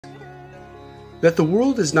That the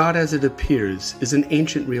world is not as it appears is an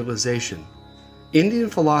ancient realization. Indian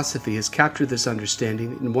philosophy has captured this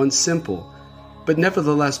understanding in one simple, but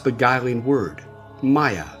nevertheless beguiling word,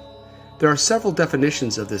 Maya. There are several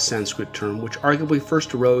definitions of this Sanskrit term which arguably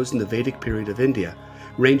first arose in the Vedic period of India,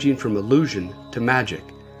 ranging from illusion to magic.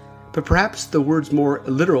 But perhaps the word's more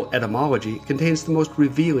literal etymology contains the most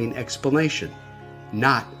revealing explanation.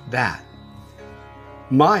 Not that.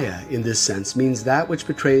 Maya, in this sense, means that which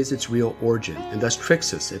betrays its real origin and thus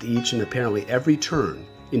tricks us at each and apparently every turn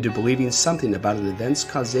into believing something about an event's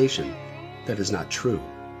causation that is not true.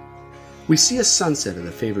 We see a sunset at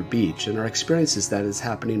a favorite beach and our experience is that it's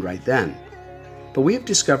happening right then. But we have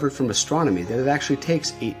discovered from astronomy that it actually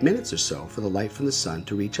takes 8 minutes or so for the light from the sun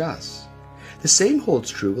to reach us. The same holds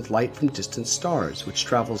true with light from distant stars, which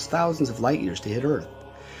travels thousands of light years to hit Earth.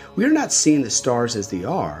 We are not seeing the stars as they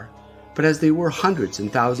are, but as they were hundreds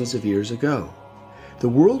and thousands of years ago. The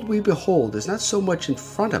world we behold is not so much in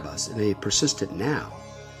front of us in a persistent now,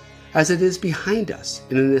 as it is behind us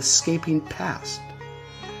in an escaping past.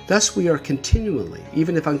 Thus we are continually,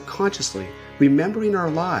 even if unconsciously, remembering our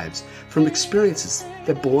lives from experiences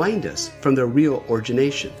that blind us from their real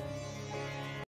origination.